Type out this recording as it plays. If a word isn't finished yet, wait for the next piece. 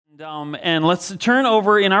And let's turn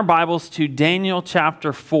over in our Bibles to Daniel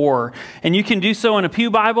chapter 4. And you can do so in a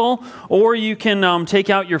pew Bible, or you can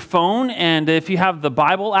take out your phone. And if you have the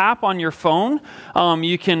Bible app on your phone,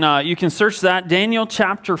 you can search that. Daniel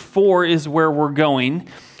chapter 4 is where we're going.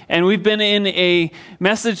 And we've been in a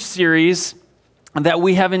message series that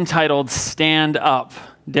we have entitled Stand Up,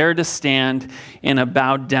 Dare to Stand in a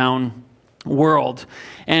Bowed Down World.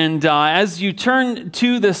 And as you turn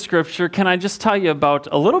to this scripture, can I just tell you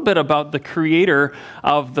a little bit about the creator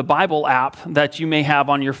of the Bible app that you may have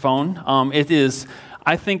on your phone? It is,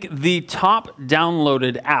 I think, the top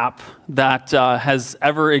downloaded app that has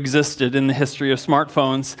ever existed in the history of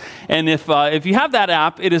smartphones. And if you have that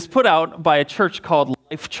app, it is put out by a church called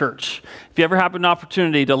Life Church. If you ever have an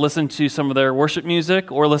opportunity to listen to some of their worship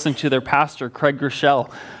music or listen to their pastor, Craig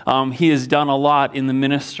Groeschel, he has done a lot in the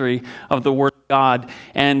ministry of the Word of God.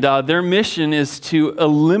 And their mission is to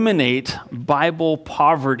eliminate Bible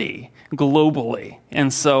poverty globally.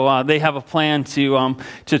 And so they have a plan to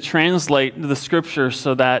translate the scriptures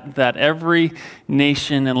so that every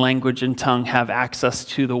nation and language and tongue have access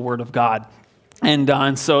to the Word of God.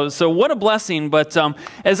 And so what a blessing. But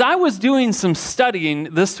as I was doing some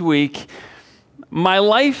studying this week, my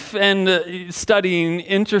life and studying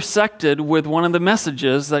intersected with one of the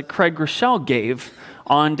messages that Craig Groeschel gave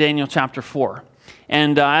on Daniel chapter 4.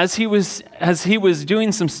 And as he was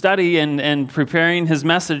doing some study and preparing his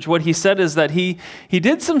message, what he said is that he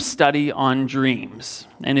did some study on dreams.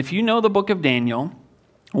 And if you know the book of Daniel,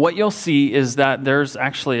 what you'll see is that there's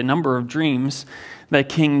actually a number of dreams that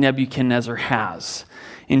King Nebuchadnezzar has.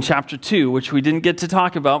 In chapter 2, which we didn't get to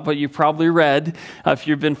talk about, but you probably read, if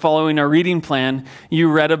you've been following our reading plan, you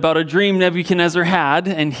read about a dream Nebuchadnezzar had,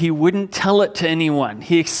 and he wouldn't tell it to anyone.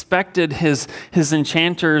 He expected his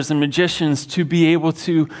enchanters and magicians to be able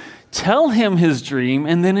to tell him his dream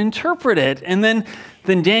and then interpret it. And then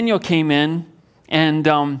Daniel came in,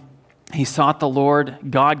 and he sought the Lord.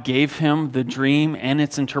 God gave him the dream and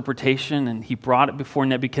its interpretation, and he brought it before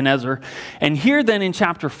Nebuchadnezzar. And here then in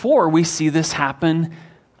chapter 4, we see this happen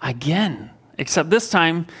again, except this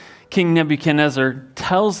time King Nebuchadnezzar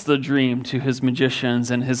tells the dream to his magicians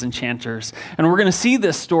and his enchanters. And we're going to see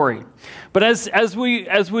this story. But as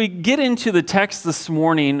we get into the text this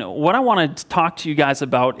morning, what I want to talk to you guys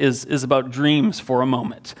about is about dreams for a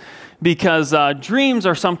moment. Because dreams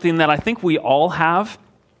are something that I think we all have.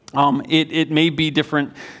 It may be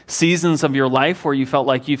different seasons of your life where you felt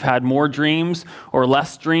like you've had more dreams or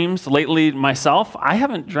less dreams. Lately, myself, I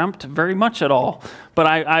haven't dreamt very much at all.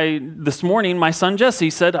 But this morning, my son Jesse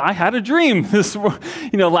said, I had a dream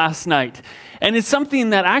last night. And it's something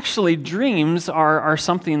that actually dreams are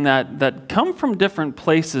something that come from different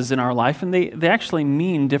places in our life, and they actually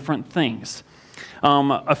mean different things.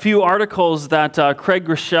 A few articles that Craig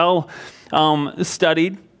Groeschel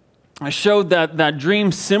studied showed that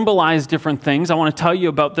dreams symbolize different things. I want to tell you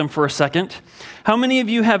about them for a second. How many of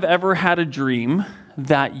you have ever had a dream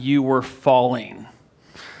that you were falling?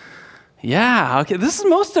 Yeah, okay, this is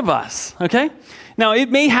most of us, okay? Now, it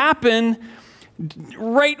may happen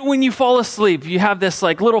right when you fall asleep. You have this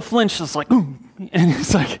like little flinch that's like, ooh, and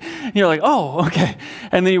it's like, you're like, oh, okay.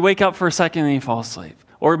 And then you wake up for a second and you fall asleep.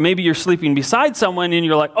 Or maybe you're sleeping beside someone and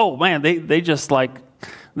you're like, oh man, they just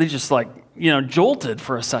jolted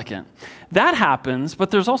for a second. That happens, but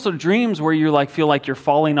there's also dreams where you feel like you're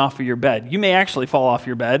falling off of your bed. You may actually fall off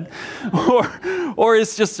your bed, or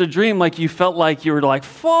it's just a dream like you felt like you were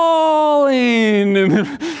falling,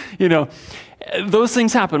 and those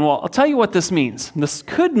things happen. Well, I'll tell you what this means. This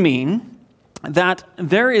could mean that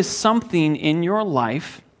there is something in your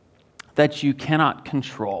life that you cannot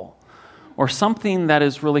control, or something that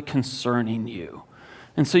is really concerning you.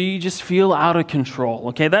 And so you just feel out of control,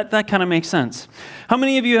 okay? That kind of makes sense. How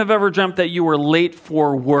many of you have ever dreamt that you were late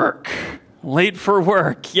for work? Late for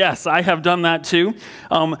work. Yes, I have done that too.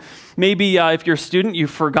 Maybe if you're a student, you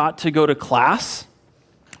forgot to go to class.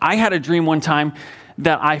 I had a dream one time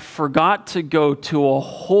that I forgot to go to a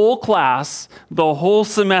whole class the whole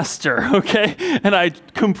semester, okay? And I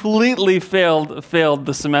completely failed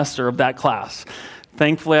the semester of that class.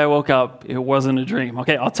 Thankfully, I woke up. It wasn't a dream.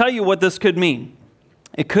 Okay, I'll tell you what this could mean.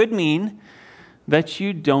 It could mean that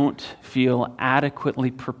you don't feel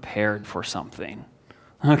adequately prepared for something,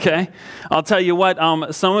 okay? I'll tell you what,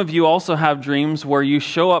 some of you also have dreams where you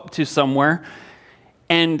show up to somewhere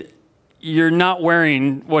and you're not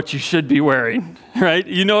wearing what you should be wearing, right?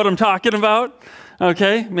 You know what I'm talking about,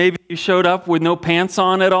 okay? Maybe you showed up with no pants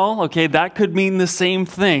on at all, okay? That could mean the same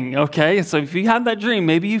thing, okay? So if you had that dream,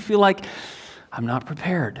 maybe you feel like, I'm not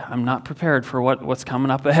prepared. I'm not prepared for what's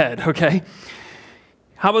coming up ahead, okay?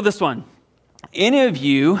 How about this one? Any of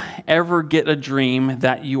you ever get a dream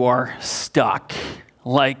that you are stuck?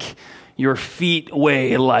 Like your feet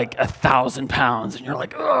weigh like 1,000 pounds and you're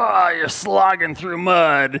like, oh, you're slogging through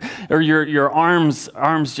mud. Or your arms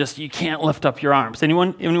just, you can't lift up your arms.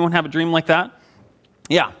 Anyone have a dream like that?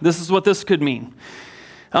 Yeah, this is what this could mean.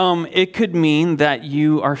 It could mean that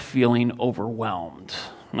you are feeling overwhelmed,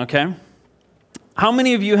 okay? How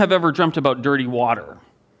many of you have ever dreamt about dirty water?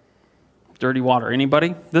 Dirty water,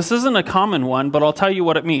 anybody? This isn't a common one, but I'll tell you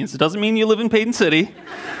what it means. It doesn't mean you live in Paden City,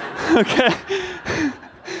 okay?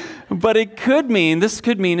 But this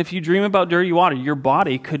could mean if you dream about dirty water, your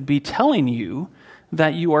body could be telling you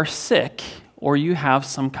that you are sick or you have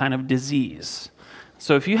some kind of disease.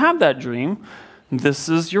 So if you have that dream, this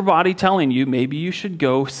is your body telling you maybe you should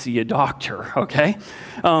go see a doctor, okay?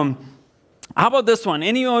 How about this one?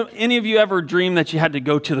 Any of you ever dream that you had to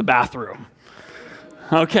go to the bathroom?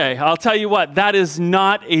 Okay, I'll tell you what, that is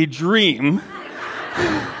not a dream.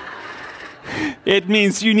 It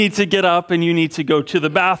means you need to get up and you need to go to the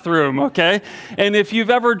bathroom, okay? And if you've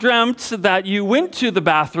ever dreamt that you went to the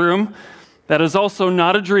bathroom, that is also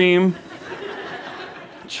not a dream.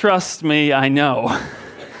 Trust me, I know.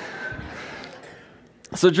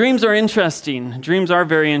 So dreams are interesting. Dreams are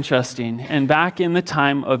very interesting. And back in the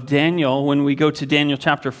time of Daniel, when we go to Daniel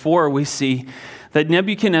chapter 4, we see that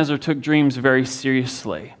Nebuchadnezzar took dreams very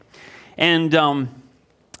seriously. And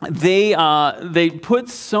they put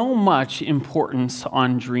so much importance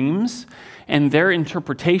on dreams and their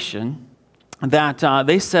interpretation that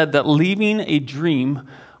they said that leaving a dream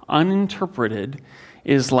uninterpreted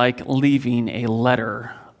is like leaving a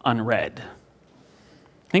letter unread.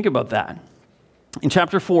 Think about that. In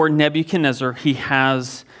chapter 4, Nebuchadnezzar, he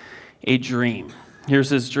has a dream. Here's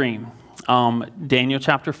his dream. Daniel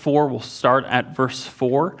chapter 4, we'll start at verse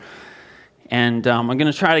 4. And I'm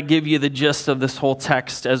going to try to give you the gist of this whole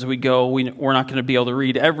text as we go. We're not going to be able to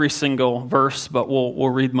read every single verse, but we'll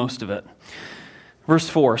read most of it. Verse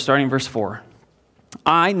 4, starting verse 4.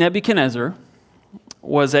 I, Nebuchadnezzar,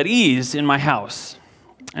 was at ease in my house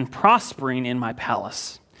and prospering in my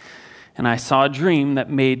palace. And I saw a dream that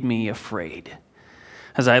made me afraid.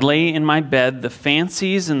 As I lay in my bed, the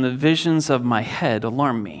fancies and the visions of my head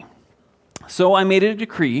alarmed me. So I made a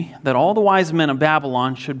decree that all the wise men of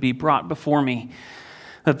Babylon should be brought before me,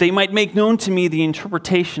 that they might make known to me the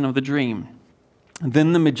interpretation of the dream.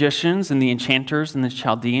 Then the magicians and the enchanters and the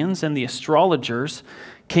Chaldeans and the astrologers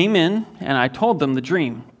came in, and I told them the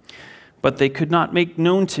dream, but they could not make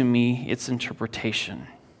known to me its interpretation.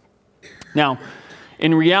 Now,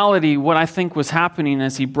 in reality, what I think was happening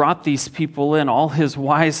as he brought these people in, all his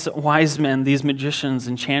wise men, these magicians,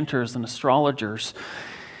 enchanters, and astrologers,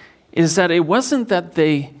 is that it wasn't that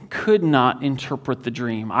they could not interpret the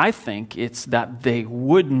dream. I think it's that they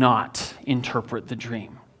would not interpret the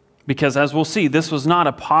dream. Because as we'll see, this was not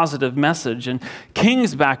a positive message. And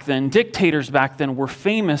kings back then, dictators back then, were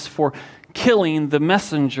famous for killing the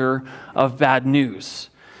messenger of bad news.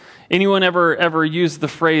 Anyone ever used the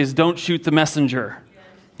phrase, don't shoot the messenger?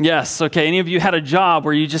 Yes, okay. Any of you had a job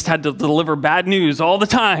where you just had to deliver bad news all the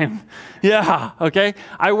time? Yeah, okay.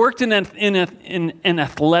 I worked in an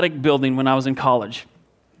athletic building when I was in college.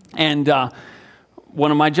 And one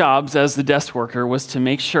of my jobs as the desk worker was to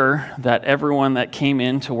make sure that everyone that came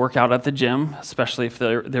in to work out at the gym, especially if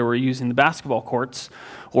they were using the basketball courts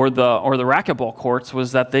or the racquetball courts,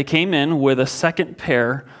 was that they came in with a second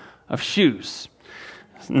pair of shoes,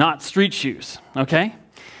 not street shoes, okay?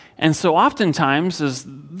 And so oftentimes, as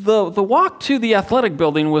the walk to the athletic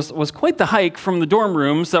building was quite the hike from the dorm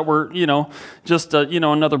rooms that were, just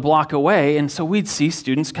another block away. And so we'd see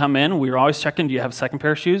students come in. We were always checking, do you have a second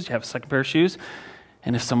pair of shoes? Do you have a second pair of shoes?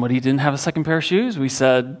 And if somebody didn't have a second pair of shoes, we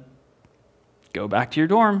said, go back to your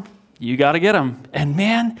dorm. You got to get them. And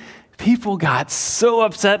man, people got so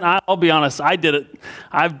upset. And I'll be honest, I did it.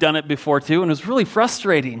 I've done it before too, and it was really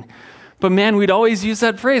frustrating. But man, we'd always use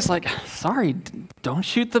that phrase like, sorry, don't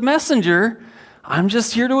shoot the messenger. I'm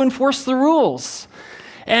just here to enforce the rules.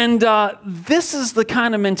 And this is the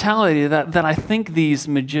kind of mentality that I think these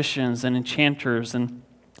magicians and enchanters and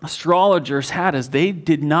astrologers had, is they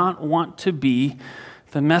did not want to be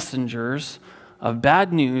the messengers of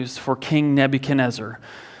bad news for King Nebuchadnezzar.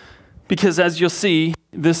 Because as you'll see,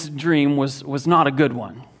 this dream was not a good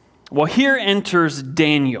one. Well, here enters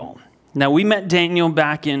Daniel. Now, we met Daniel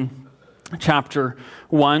back in chapter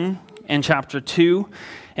 1 and chapter 2,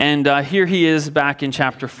 and here he is back in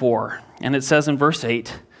chapter 4. And it says in verse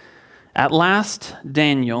 8, at last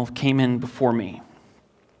Daniel came in before me,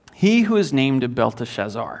 he who is named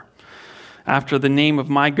Belteshazzar, after the name of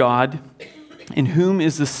my God, in whom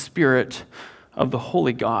is the spirit of the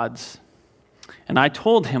holy gods. And I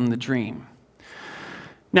told him the dream.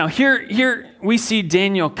 Now, here we see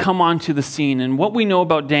Daniel come onto the scene, and what we know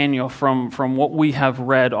about Daniel from what we have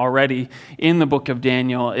read already in the book of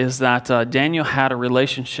Daniel is that Daniel had a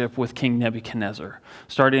relationship with King Nebuchadnezzar.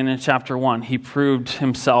 Starting in chapter 1, he proved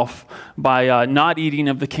himself by not eating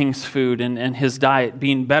of the king's food and his diet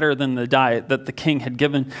being better than the diet that the king had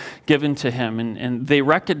given to him. And they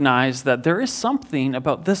recognized that there is something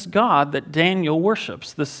about this God that Daniel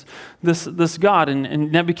worships, this God.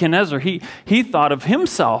 And Nebuchadnezzar, he thought of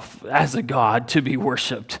himself as a god to be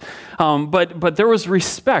worshipped. But there was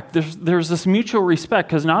respect. There's this mutual respect,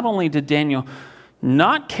 because not only did Daniel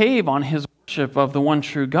not cave on his worship of the one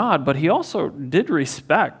true God, but he also did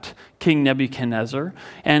respect King Nebuchadnezzar,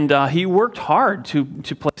 and he worked hard to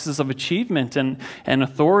places of achievement and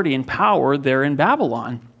authority and power there in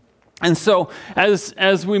Babylon. And so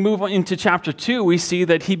as we move on into chapter 2, we see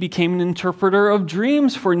that he became an interpreter of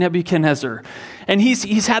dreams for Nebuchadnezzar. And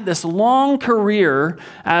he's had this long career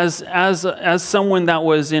as someone that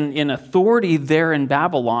was in authority there in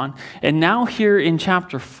Babylon. And now here in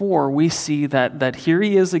chapter 4, we see that here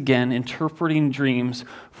he is again interpreting dreams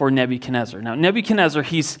for Nebuchadnezzar. Now Nebuchadnezzar,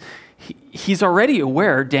 he's already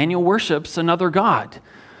aware Daniel worships another god,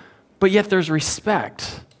 but yet there's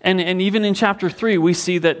respect. And even in chapter 3, we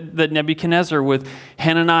see that Nebuchadnezzar with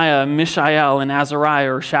Hananiah, Mishael, and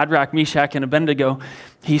Azariah, or Shadrach, Meshach, and Abednego,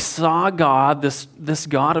 he saw God, this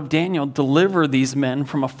God of Daniel, deliver these men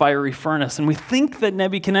from a fiery furnace. And we think that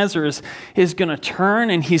Nebuchadnezzar is going to turn,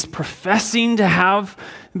 and he's professing to have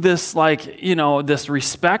this, this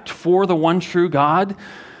respect for the one true God.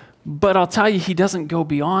 But I'll tell you, he doesn't go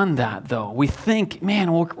beyond that, though. We think,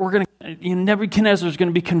 man, we're going to, Nebuchadnezzar is going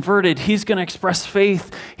to be converted. He's going to express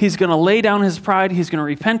faith. He's going to lay down his pride. He's going to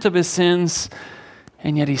repent of his sins.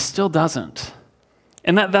 And yet he still doesn't.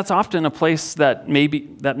 And that's often a place that may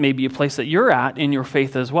be a place that you're at in your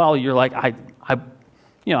faith as well. You're like, I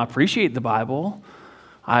appreciate the Bible.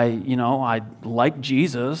 I like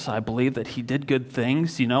Jesus. I believe that he did good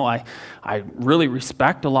things. I really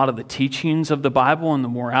respect a lot of the teachings of the Bible and the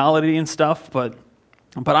morality and stuff, but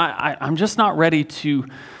I'm just not ready to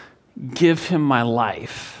give him my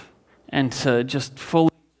life and to just fully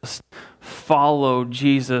follow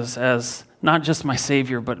Jesus as not just my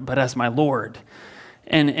Savior, but as my Lord.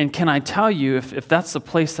 And can I tell you, if that's the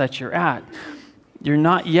place that you're at, you're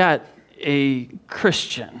not yet a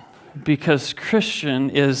Christian. Because Christian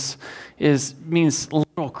means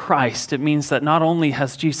little Christ. It means that not only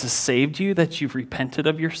has Jesus saved you, that you've repented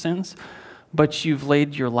of your sins, but you've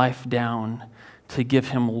laid your life down to give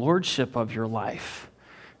him lordship of your life.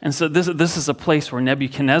 And so this is a place where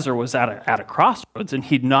Nebuchadnezzar was at a crossroads, and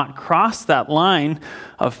he'd not crossed that line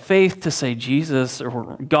of faith to say, Jesus,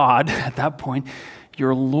 or God at that point,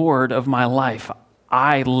 you're Lord of my life.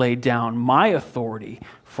 I lay down my authority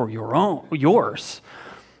for yours.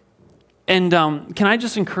 And can I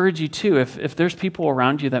just encourage you too, if there's people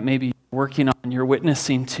around you that maybe you're working on, you're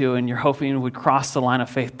witnessing to, and you're hoping would cross the line of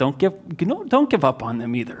faith, don't give up on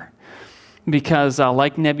them either. Because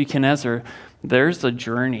like Nebuchadnezzar, there's a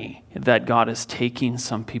journey that God is taking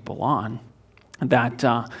some people on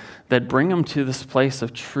that bring them to this place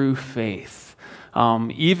of true faith.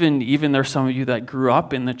 Even there's some of you that grew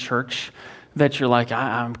up in the church that you're like,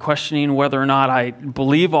 I'm questioning whether or not I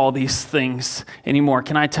believe all these things anymore.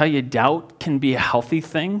 Can I tell you, doubt can be a healthy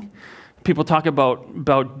thing? People talk about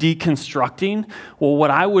deconstructing. Well,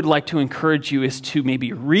 what I would like to encourage you is to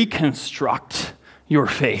maybe reconstruct your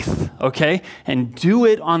faith, okay? And do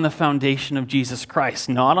it on the foundation of Jesus Christ,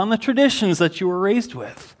 not on the traditions that you were raised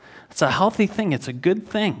with. It's a healthy thing. It's a good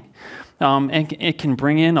thing. And it can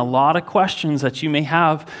bring in a lot of questions that you may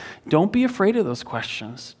have. Don't be afraid of those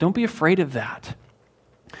questions. Don't be afraid of that.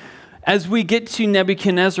 As we get to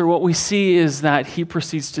Nebuchadnezzar, what we see is that he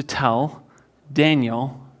proceeds to tell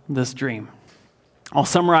Daniel this dream. I'll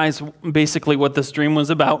summarize basically what this dream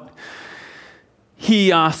was about.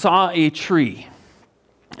 He saw a tree,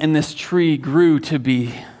 and this tree grew to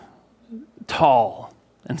be tall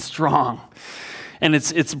and strong. And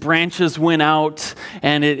its branches went out,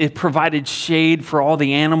 and it provided shade for all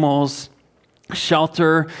the animals,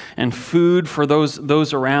 shelter and food for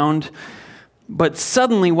those around. But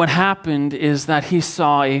suddenly what happened is that he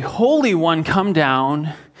saw a Holy One come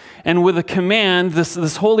down, and with a command,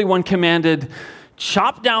 this Holy One commanded,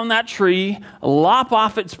 chop down that tree, lop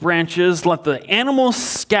off its branches, let the animals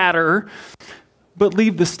scatter, but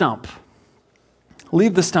leave the stump.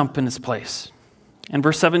 Leave the stump in its place. In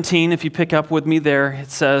verse 17, if you pick up with me there,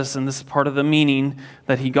 it says, and this is part of the meaning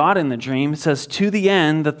that he got in the dream, it says, to the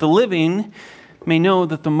end that the living may know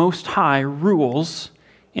that the Most High rules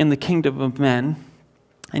in the kingdom of men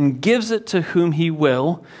and gives it to whom he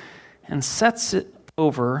will and sets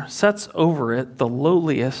over it the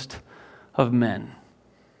lowliest of men.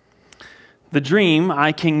 The dream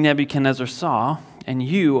I, King Nebuchadnezzar, saw, and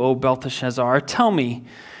you, O Belteshazzar, tell me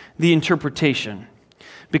the interpretation,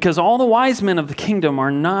 because all the wise men of the kingdom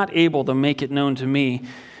are not able to make it known to me,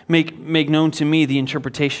 make known to me the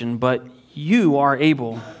interpretation, but you are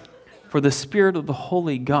able, for the spirit of the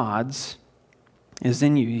holy gods is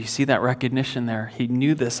in you. You see that recognition there. He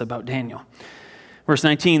knew this about Daniel. Verse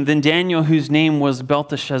 19, then Daniel, whose name was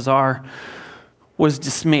Belteshazzar, was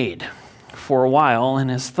dismayed for a while,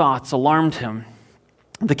 and his thoughts alarmed him.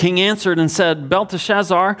 The king answered and said,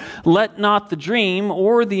 Belteshazzar, let not the dream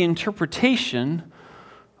or the interpretation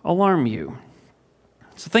alarm you.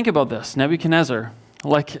 So think about this. Nebuchadnezzar,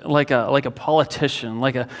 like a politician,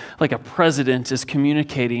 like a president, is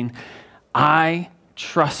communicating, I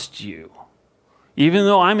trust you. Even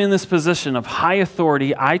though I'm in this position of high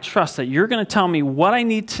authority, I trust that you're going to tell me what I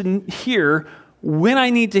need to hear when I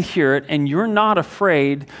need to hear it, and you're not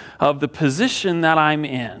afraid of the position that I'm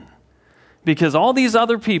in. Because all these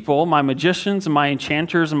other people, my magicians and my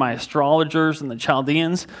enchanters and my astrologers and the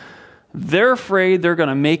Chaldeans, they're afraid they're going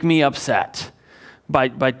to make me upset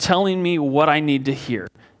by telling me what I need to hear.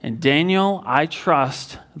 And Daniel, I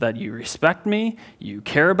trust that you respect me, you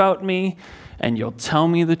care about me, and you'll tell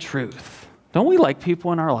me the truth. Don't we like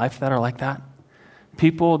people in our life that are like that?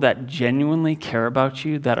 People that genuinely care about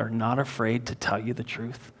you, that are not afraid to tell you the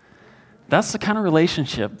truth. That's the kind of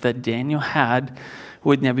relationship that Daniel had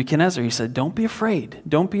with Nebuchadnezzar. He said, don't be afraid.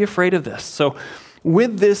 Don't be afraid of this. So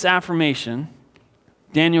with this affirmation,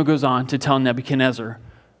 Daniel goes on to tell Nebuchadnezzar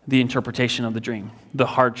the interpretation of the dream, the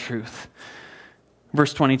hard truth.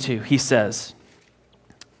 Verse 22, he says,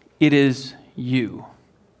 it is you,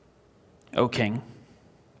 O king,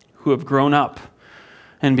 who have grown up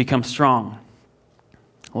and become strong.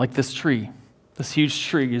 Like this tree, this huge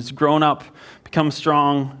tree has grown up, become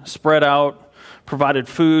strong, spread out, provided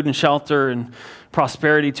food and shelter and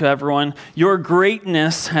prosperity to everyone. Your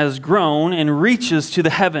greatness has grown and reaches to the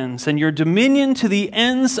heavens, and your dominion to the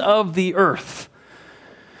ends of the earth.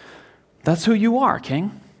 That's who you are,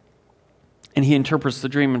 king. And he interprets the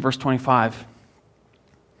dream in verse 25.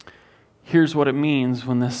 Here's what it means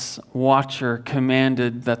when this watcher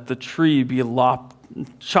commanded that the tree be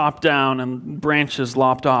chopped down and branches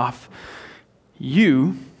lopped off.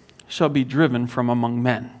 You shall be driven from among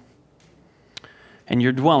men, and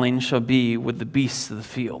your dwelling shall be with the beasts of the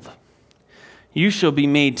field. You shall be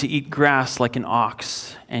made to eat grass like an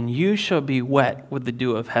ox, and you shall be wet with the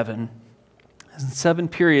dew of heaven. And 7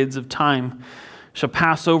 periods of time shall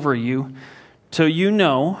pass over you, till you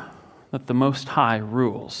know that the Most High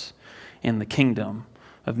rules in the kingdom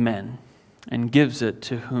of men, and gives it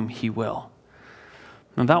to whom he will.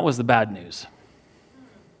 Now that was the bad news.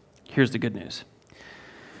 Here's the good news.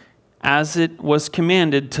 As it was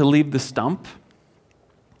commanded to leave the stump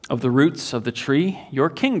of the roots of the tree, your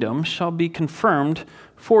kingdom shall be confirmed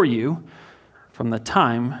for you from the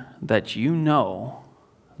time that you know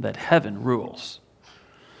that heaven rules.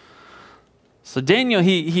 So Daniel,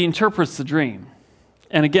 he interprets the dream.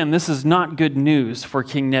 And again, this is not good news for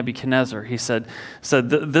King Nebuchadnezzar. He said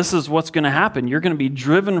this is what's going to happen. You're going to be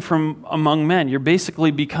driven from among men. You're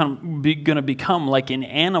basically going to become like an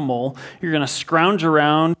animal. You're going to scrounge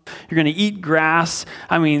around. You're going to eat grass.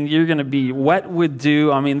 I mean, you're going to be wet with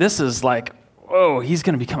dew. I mean, this is like, oh, he's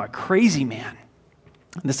going to become a crazy man.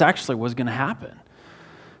 This actually was going to happen.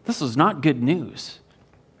 This was not good news.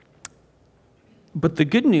 But the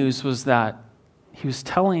good news was that he was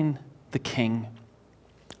telling the king,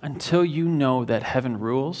 until you know that heaven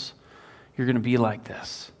rules, you're going to be like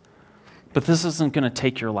this. But this isn't going to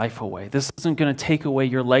take your life away. This isn't going to take away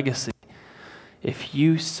your legacy. If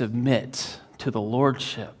you submit to the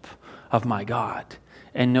lordship of my God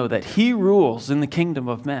and know that he rules in the kingdom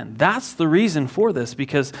of men. That's the reason for this,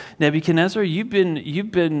 because Nebuchadnezzar, you've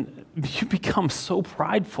become so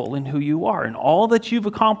prideful in who you are and all that you've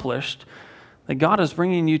accomplished, that God is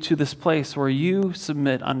bringing you to this place where you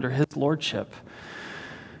submit under his lordship.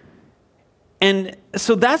 And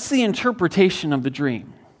so that's the interpretation of the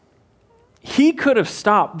dream. He could have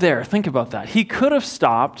stopped there. Think about that. He could have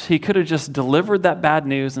stopped. He could have just delivered that bad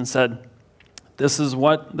news and said, this is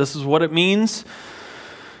what it means.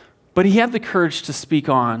 But he had the courage to speak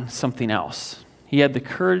on something else. He had the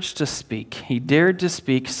courage to speak. He dared to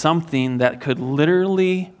speak something that could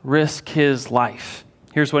literally risk his life.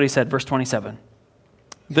 Here's what he said, verse 27.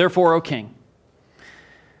 Therefore, O king,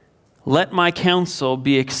 let my counsel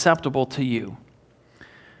be acceptable to you.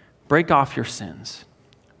 Break off your sins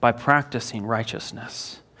by practicing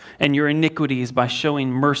righteousness, and your iniquities by showing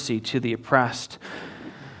mercy to the oppressed.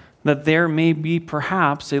 that there may be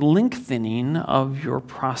perhaps a lengthening of your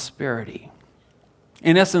prosperity.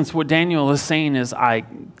 In essence, what Daniel is saying is, I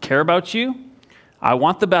care about you. I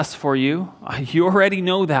want the best for you. You already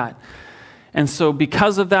know that. And so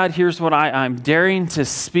because of that, here's what I'm daring to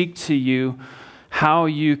speak to you, how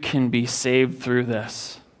you can be saved through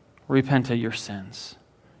this. Repent of your sins.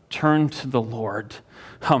 Turn to the Lord.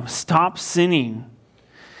 Stop sinning.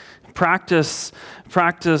 Practice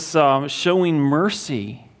showing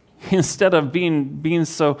mercy instead of being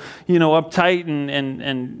so uptight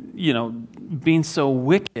and being so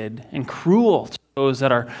wicked and cruel to those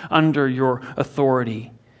that are under your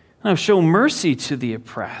authority. Show mercy to the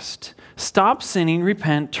oppressed. Stop sinning,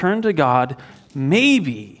 repent, turn to God.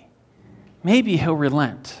 Maybe he'll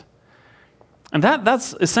relent. And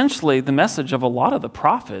that's essentially the message of a lot of the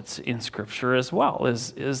prophets in Scripture as well,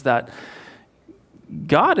 is that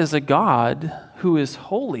God is a God who is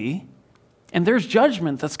holy, and there's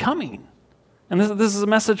judgment that's coming. And this is a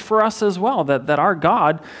message for us as well, that our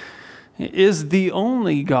God is the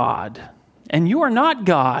only God. And you are not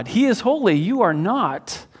God. He is holy. You are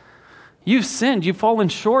not. You've sinned. You've fallen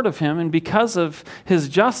short of him. And because of his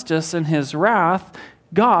justice and his wrath,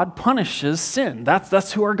 God punishes sin.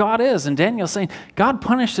 That's who our God is. And Daniel's saying, God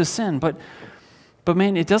punishes sin. But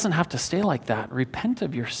man, it doesn't have to stay like that. Repent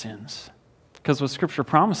of your sins. Because what Scripture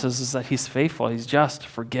promises is that he's faithful. He's just to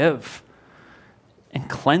forgive and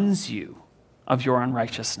cleanse you of your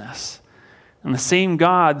unrighteousness. And the same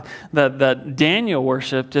God that Daniel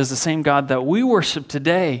worshipped is the same God that we worship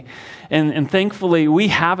today. And thankfully, we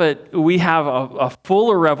have a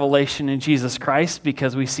fuller revelation in Jesus Christ,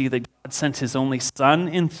 because we see that God sent his only Son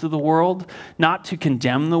into the world, not to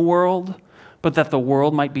condemn the world, but that the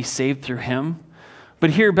world might be saved through him.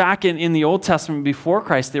 But here back in the Old Testament before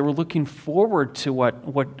Christ, they were looking forward to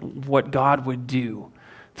what God would do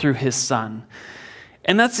through his Son.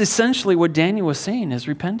 And that's essentially what Daniel was saying, is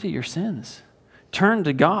repent of your sins. Turn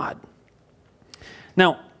to God.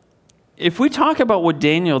 Now, if we talk about what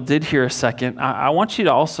Daniel did here a second, I want you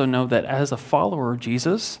to also know that as a follower of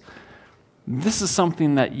Jesus, this is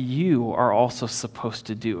something that you are also supposed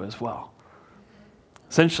to do as well.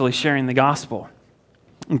 Essentially sharing the gospel.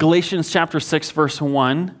 In Galatians chapter 6, verse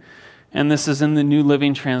 1, and this is in the New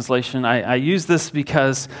Living Translation. I use this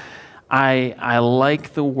because I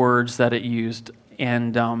like the words that it used.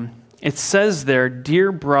 And it says there,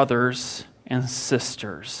 dear brothers and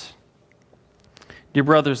sisters. Dear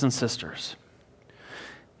brothers and sisters,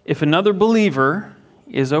 if another believer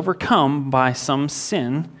is overcome by some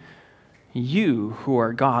sin, you who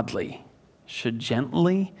are godly should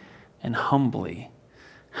gently and humbly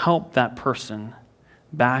help that person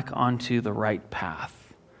back onto the right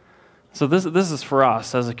path. So this is for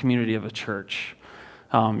us as a community of a church.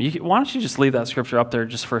 Why don't you just leave that scripture up there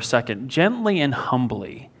just for a second? Gently and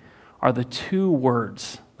humbly are the two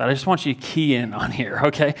words that I just want you to key in on here,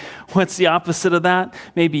 okay? What's the opposite of that?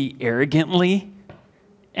 Maybe arrogantly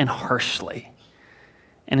and harshly.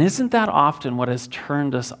 And isn't that often what has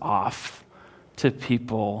turned us off to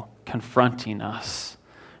people confronting us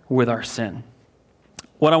with our sin?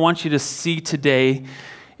 What I want you to see today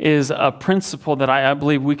is a principle that I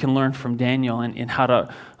believe we can learn from Daniel in how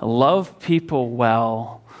to love people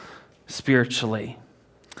well spiritually.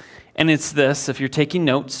 And it's this, if you're taking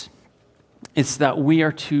notes, it's that we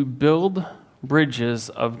are to build bridges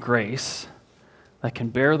of grace that can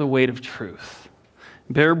bear the weight of truth.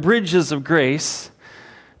 Bear bridges of grace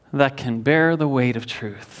that can bear the weight of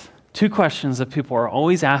truth. Two questions that people are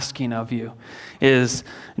always asking of you is,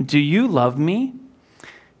 do you love me?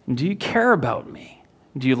 Do you care about me?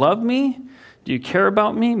 Do you love me? Do you care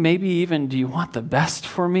about me? Maybe even, do you want the best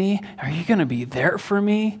for me? Are you going to be there for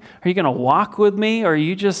me? Are you going to walk with me? Or are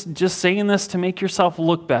you just saying this to make yourself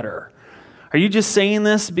look better? Are you just saying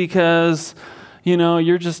this because,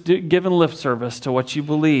 you're just giving lip service to what you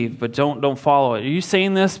believe, but don't follow it? Are you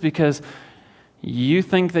saying this because you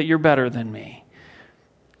think that you're better than me?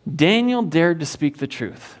 Daniel dared to speak the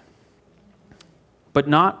truth, but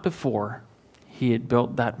not before he had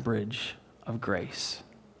built that bridge of grace.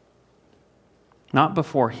 Not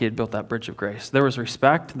before he had built that bridge of grace. There was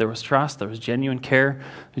respect, there was trust, there was genuine care,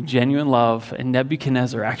 genuine love, and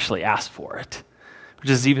Nebuchadnezzar actually asked for it, which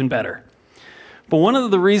is even better. But one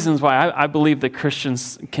of the reasons why I believe that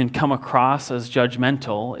Christians can come across as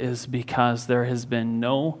judgmental is because there has been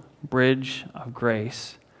no bridge of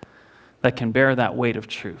grace that can bear that weight of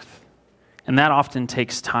truth. And that often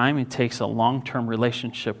takes time. It takes a long-term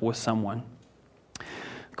relationship with someone.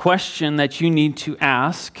 Question that you need to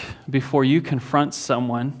ask before you confront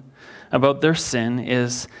someone about their sin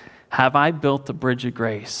is, have I built the bridge of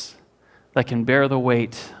grace that can bear the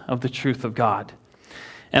weight of the truth of God?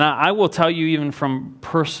 And I will tell you, even from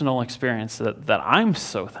personal experience, that I'm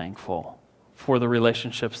so thankful for the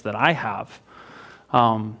relationships that I have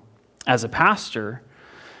as a pastor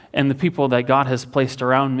and the people that God has placed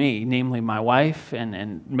around me, namely my wife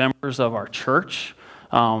and members of our church,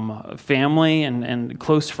 family and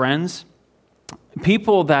close friends,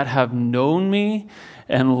 people that have known me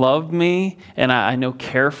and loved me and I know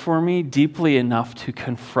care for me deeply enough to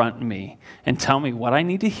confront me and tell me what I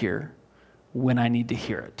need to hear when I need to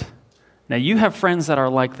hear it. Now, you have friends that are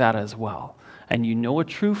like that as well, and you know a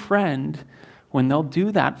true friend when they'll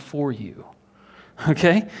do that for you,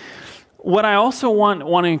 okay? What I also want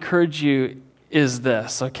to encourage you is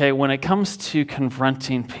this, okay? When it comes to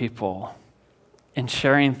confronting people and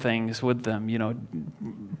sharing things with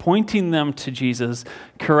them, pointing them to Jesus,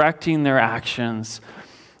 correcting their actions,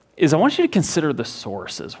 is I want you to consider the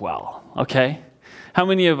source as well, okay? How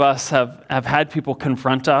many of us have had people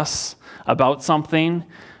confront us about something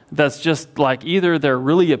that's just like either they're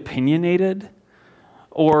really opinionated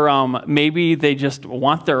or maybe they just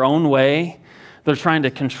want their own way. They're trying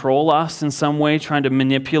to control us in some way, trying to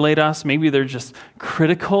manipulate us. Maybe they're just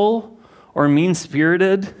critical or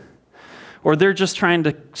mean-spirited, or they're just trying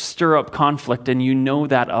to stir up conflict and you know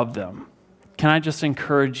that of them. Can I just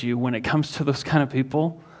encourage you, when it comes to those kind of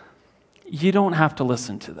people, you don't have to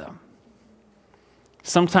listen to them.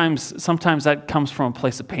 Sometimes that comes from a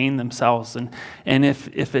place of pain themselves, and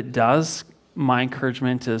if it does, my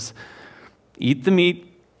encouragement is eat the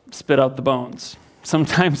meat, spit out the bones.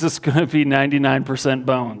 Sometimes it's going to be 99%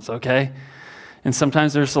 bones, okay? And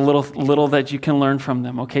sometimes there's a little that you can learn from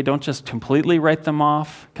them, okay? Don't just completely write them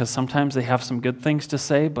off, because sometimes they have some good things to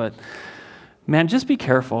say, but man, just be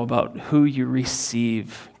careful about who you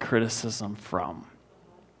receive criticism from.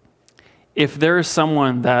 If there is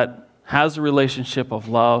someone that has a relationship of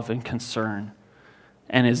love and concern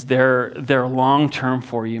and is there long-term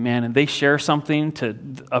for you, man, and they share something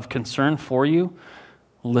of concern for you,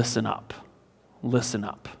 listen up. Listen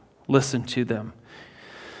up. Listen to them.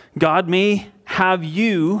 God may have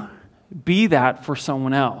you be that for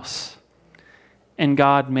someone else, and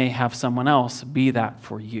God may have someone else be that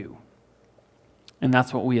for you. And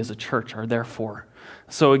that's what we as a church are there for.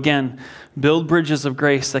 So again, build bridges of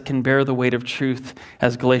grace that can bear the weight of truth.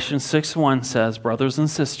 As Galatians 6:1 says, brothers and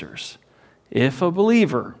sisters, if a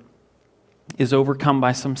believer is overcome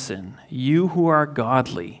by some sin, you who are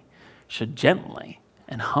godly should gently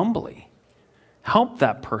and humbly help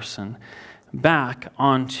that person back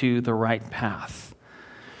onto the right path.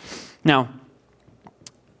 Now,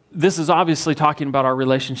 this is obviously talking about our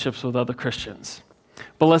relationships with other Christians.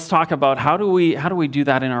 But let's talk about how do we do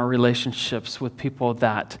that in our relationships with people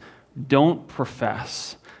that don't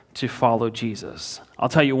profess to follow Jesus. I'll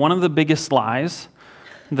tell you, one of the biggest lies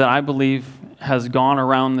that I believe has gone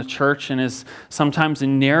around the church and is sometimes a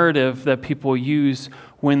narrative that people use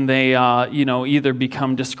when they either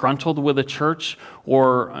become disgruntled with a church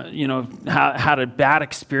or had a bad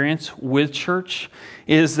experience with church,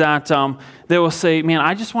 is that they will say, man,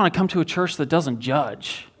 I just want to come to a church that doesn't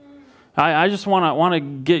judge. I just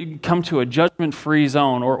want to come to a judgment-free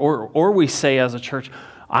zone, or we say as a church,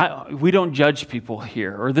 we don't judge people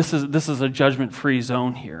here, or this is a judgment-free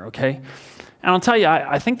zone here, okay? And I'll tell you,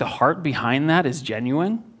 I think the heart behind that is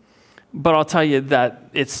genuine, but I'll tell you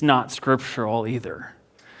that it's not scriptural either,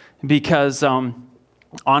 because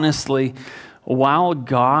honestly, while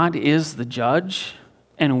God is the judge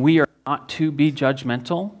and we are not to be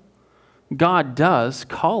judgmental, God does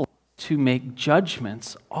call us to make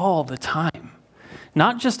judgments all the time,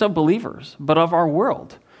 not just of believers, but of our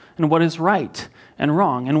world and what is right and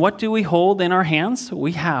wrong. And what do we hold in our hands?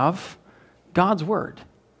 We have God's word,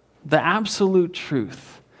 the absolute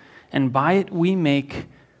truth, and by it we make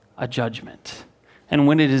a judgment. And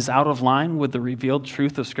when it is out of line with the revealed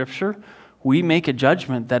truth of Scripture, we make a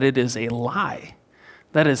judgment that it is a lie,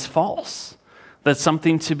 that is false, that's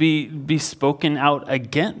something to be spoken out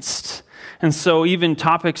against. And so even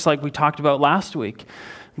topics like we talked about last week,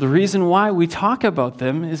 the reason why we talk about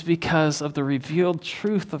them is because of the revealed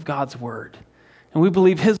truth of God's word. And we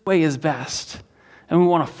believe his way is best. And we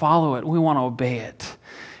want to follow it. We want to obey it.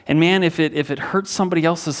 And man, if it hurts somebody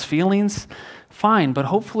else's feelings, fine. But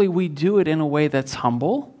hopefully we do it in a way that's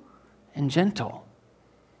humble and gentle.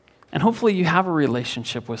 And hopefully you have a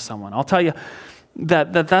relationship with someone. I'll tell you,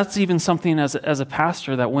 that's even something as a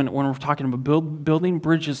pastor that when we're talking about building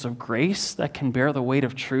bridges of grace that can bear the weight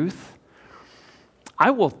of truth,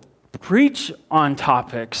 I will preach on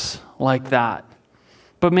topics like that.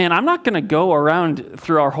 But man, I'm not going to go around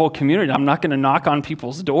through our whole community. I'm not going to knock on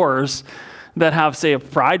people's doors that have, say, a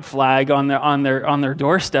pride flag on their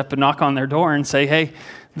doorstep and knock on their door and say, hey,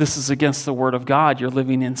 this is against the word of God. You're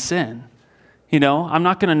living in sin. I'm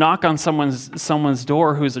not going to knock on someone's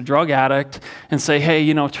door who's a drug addict and say,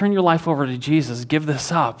 hey, turn your life over to Jesus. Give this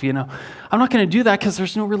up. I'm not going to do that because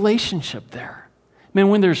there's no relationship there. Man,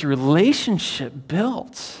 when there's relationship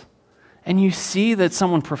built and you see that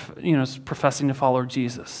someone is professing to follow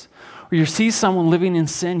Jesus, or you see someone living in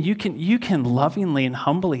sin, you can lovingly and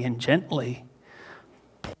humbly and gently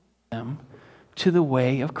point them to the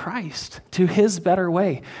way of Christ, to his better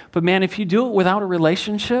way. But man, if you do it without a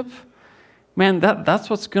relationship, man, that's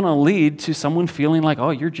what's going to lead to someone feeling like,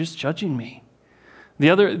 oh, you're just judging me.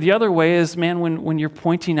 The other way is, man, when you're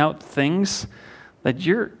pointing out things that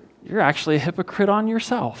you're actually a hypocrite on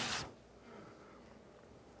yourself.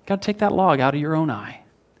 Got to take that log out of your own eye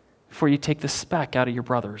before you take the speck out of your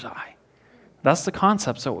brother's eye. That's the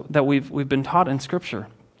concept that we've been taught in Scripture.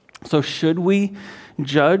 So should we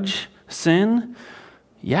judge sin?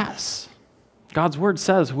 Yes. God's word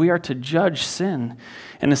says we are to judge sin.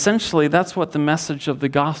 And essentially, that's what the message of the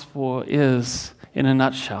gospel is in a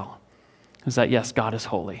nutshell, is that yes, God is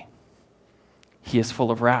holy. He is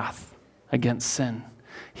full of wrath against sin.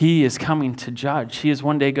 He is coming to judge. He is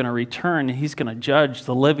one day going to return, and he's going to judge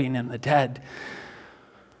the living and the dead.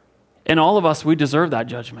 And all of us, we deserve that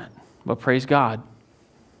judgment. But praise God,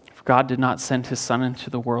 for God did not send his Son into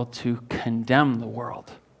the world to condemn the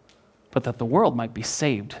world, but that the world might be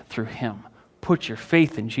saved through him. Put your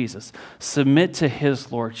faith in Jesus. Submit to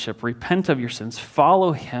his lordship. Repent of your sins.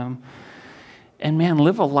 Follow him. And man,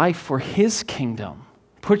 live a life for his kingdom.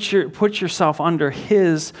 Put yourself under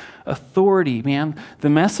his authority, man. The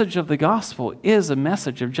message of the gospel is a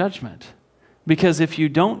message of judgment. Because if you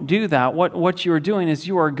don't do that, what you are doing is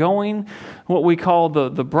you are going what we call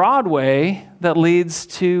the broad way that leads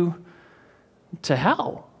to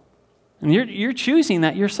hell. And you're choosing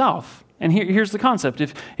that yourself. And here's the concept.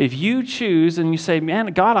 If you choose and you say, man,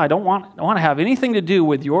 God, I don't want to have anything to do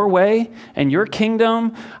with your way and your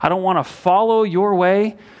kingdom. I don't want to follow your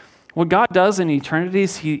way. What God does in eternity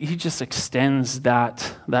is he just extends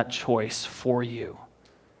that choice for you.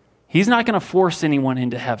 He's not going to force anyone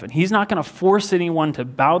into heaven. He's not going to force anyone to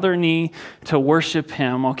bow their knee to worship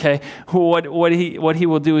him, okay? What he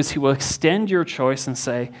will do is he will extend your choice and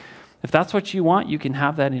say, if that's what you want, you can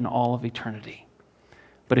have that in all of eternity.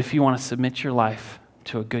 But if you want to submit your life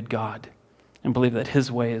to a good God and believe that his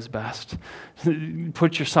way is best,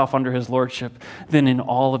 put yourself under his lordship, then in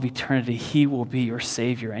all of eternity, he will be your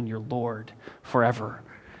Savior and your Lord forever.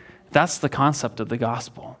 That's the concept of the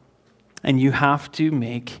gospel. And you have to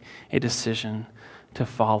make a decision to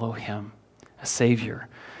follow him as Savior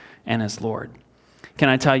and as Lord. Can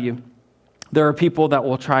I tell you, there are people that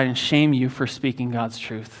will try and shame you for speaking God's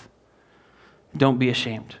truth. Don't be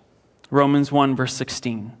ashamed. Romans 1 verse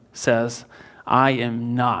 16 says, I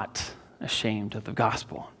am not ashamed of the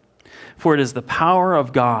gospel, for it is the power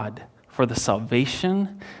of God for the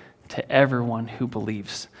salvation to everyone who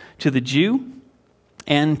believes, to the Jew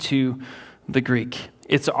and to the Greek.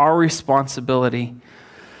 It's our responsibility,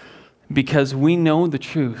 because we know the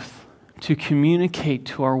truth, to communicate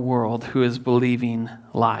to our world who is believing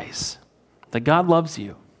lies, that God loves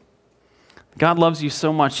you. God loves you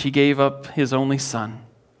so much, he gave up his only Son,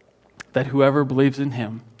 that whoever believes in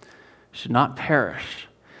him should not perish,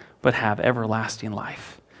 but have everlasting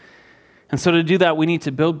life. And so to do that, we need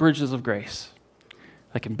to build bridges of grace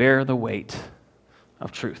that can bear the weight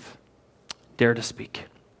of truth. Dare to speak.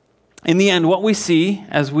 In the end, what we see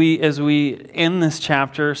as we end this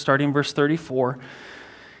chapter, starting verse 34,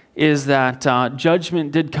 is that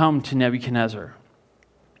judgment did come to Nebuchadnezzar.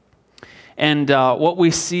 And what we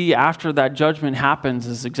see after that judgment happens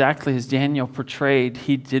is exactly as Daniel portrayed.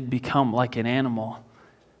 He did become like an animal.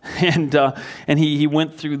 And he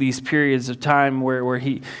went through these periods of time where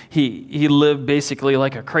he lived basically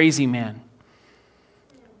like a crazy man.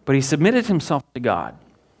 But he submitted himself to God.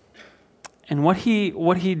 And what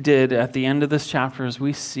he did at the end of this chapter is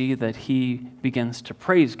we see that he begins to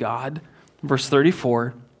praise God. Verse 34,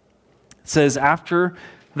 it says, after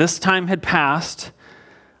this time had passed,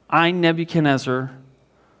 I, Nebuchadnezzar,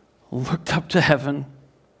 looked up to heaven,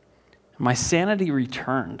 and my sanity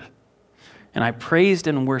returned, and I praised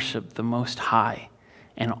and worshiped the Most High,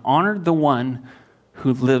 and honored the one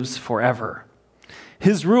who lives forever.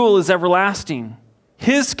 His rule is everlasting.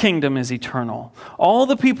 His kingdom is eternal. All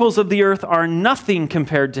the peoples of the earth are nothing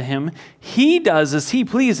compared to him. He does as he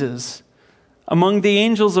pleases. Among the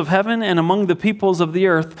angels of heaven and among the peoples of the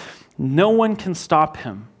earth, no one can stop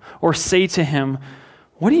him or say to him,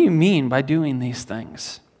 what do you mean by doing these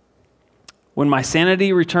things? When my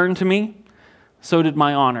sanity returned to me, so did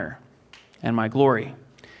my honor and my glory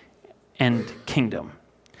and kingdom.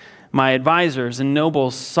 My advisors and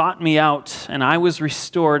nobles sought me out, and I was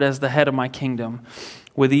restored as the head of my kingdom,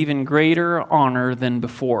 with even greater honor than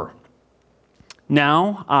before.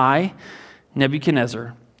 Now I,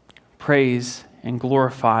 Nebuchadnezzar, praise and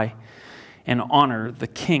glorify and honor the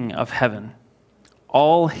King of heaven.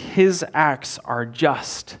 All his acts are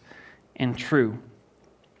just and true,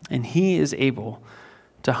 and he is able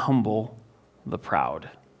to humble the proud.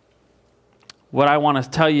 What I want to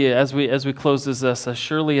tell you as we close is this: as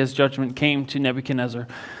surely as judgment came to Nebuchadnezzar,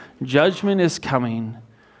 judgment is coming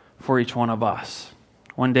for each one of us.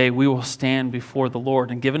 One day we will stand before the Lord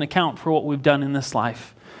and give an account for what we've done in this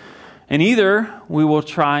life. And either we will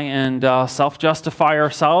try and self-justify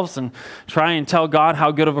ourselves and try and tell God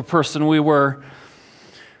how good of a person we were.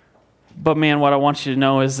 But man, what I want you to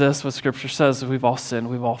know is this: what Scripture says, we've all sinned,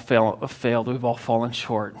 we've all failed, we've all fallen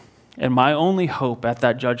short. And my only hope at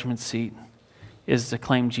that judgment seat is to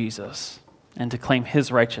claim Jesus and to claim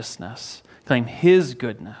his righteousness, claim his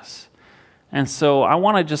goodness. And so I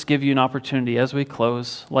want to just give you an opportunity as we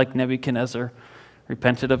close, like Nebuchadnezzar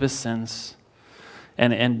repented of his sins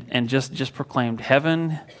and just proclaimed,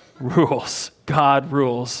 heaven rules, God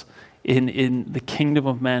rules in the kingdom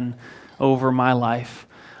of men over my life.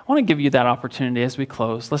 I want to give you that opportunity as we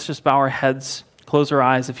close. Let's just bow our heads, close our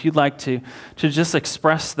eyes. If you'd like to just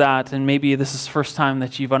express that, and maybe this is the first time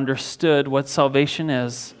that you've understood what salvation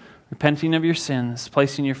is, repenting of your sins,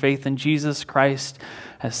 placing your faith in Jesus Christ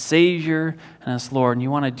as Savior and as Lord, and you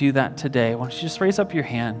want to do that today, why don't you just raise up your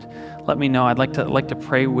hand? Let me know. I'd like to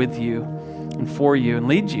pray with you and for you and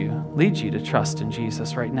lead you to trust in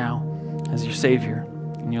Jesus right now as your Savior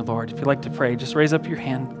and your Lord. If you'd like to pray, just raise up your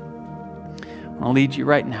hand. I'll lead you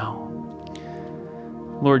right now.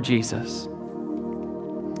 Lord Jesus,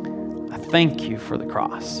 I thank you for the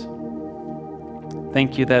cross.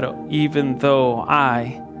 Thank you that even though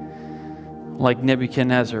I, like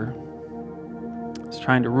Nebuchadnezzar, was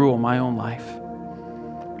trying to rule my own life,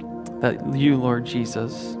 that you, Lord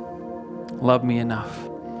Jesus, love me enough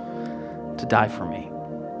to die for me,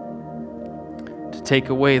 to take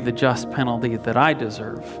away the just penalty that I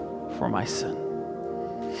deserve for my sin.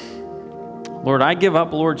 Lord, I give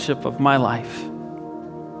up lordship of my life,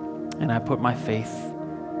 and I put my faith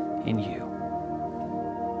in you.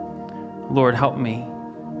 Lord, help me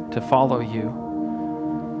to follow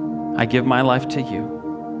you. I give my life to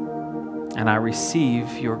you, and I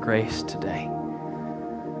receive your grace today.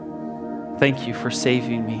 Thank you for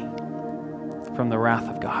saving me from the wrath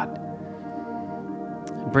of God,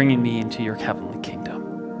 and bringing me into your heavenly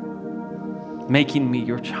kingdom, making me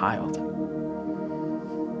your child.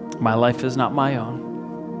 My life is not my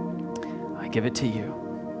own. I give it to you.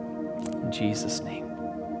 In Jesus' name,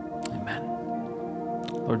 amen.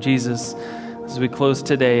 Lord Jesus, as we close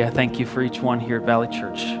today, I thank you for each one here at Valley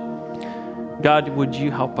Church. God, would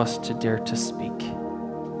you help us to dare to speak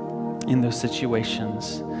in those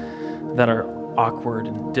situations that are awkward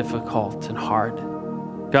and difficult and hard.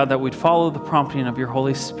 God, that we'd follow the prompting of your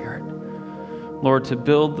Holy Spirit, Lord, to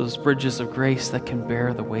build those bridges of grace that can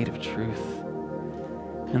bear the weight of truth.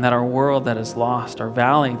 And that our world that is lost, our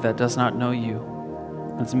valley that does not know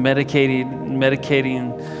you, that's medicating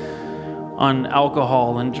on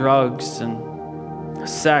alcohol and drugs and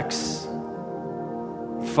sex,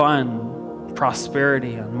 fun,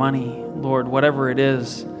 prosperity, and money, Lord, whatever it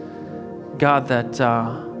is, God, that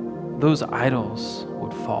those idols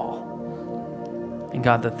would fall. And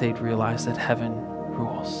God, that they'd realize that heaven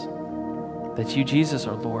rules, that you, Jesus,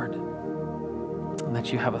 are Lord, and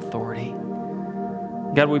that you have authority.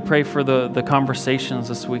 God, we pray for the conversations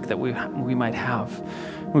this week that we might have.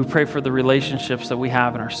 We pray for the relationships that we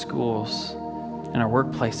have in our schools, in our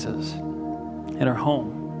workplaces, in our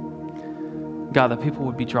home. God, that people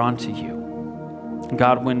would be drawn to you.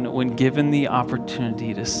 God, when given the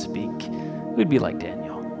opportunity to speak, we'd be like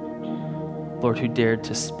Daniel, Lord, who dared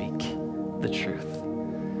to speak the truth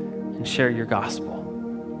and share your gospel.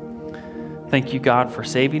 Thank you, God, for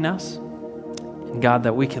saving us. And God,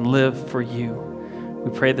 that we can live for you.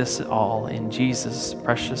 We pray this all in Jesus'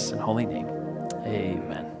 precious and holy name.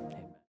 Amen.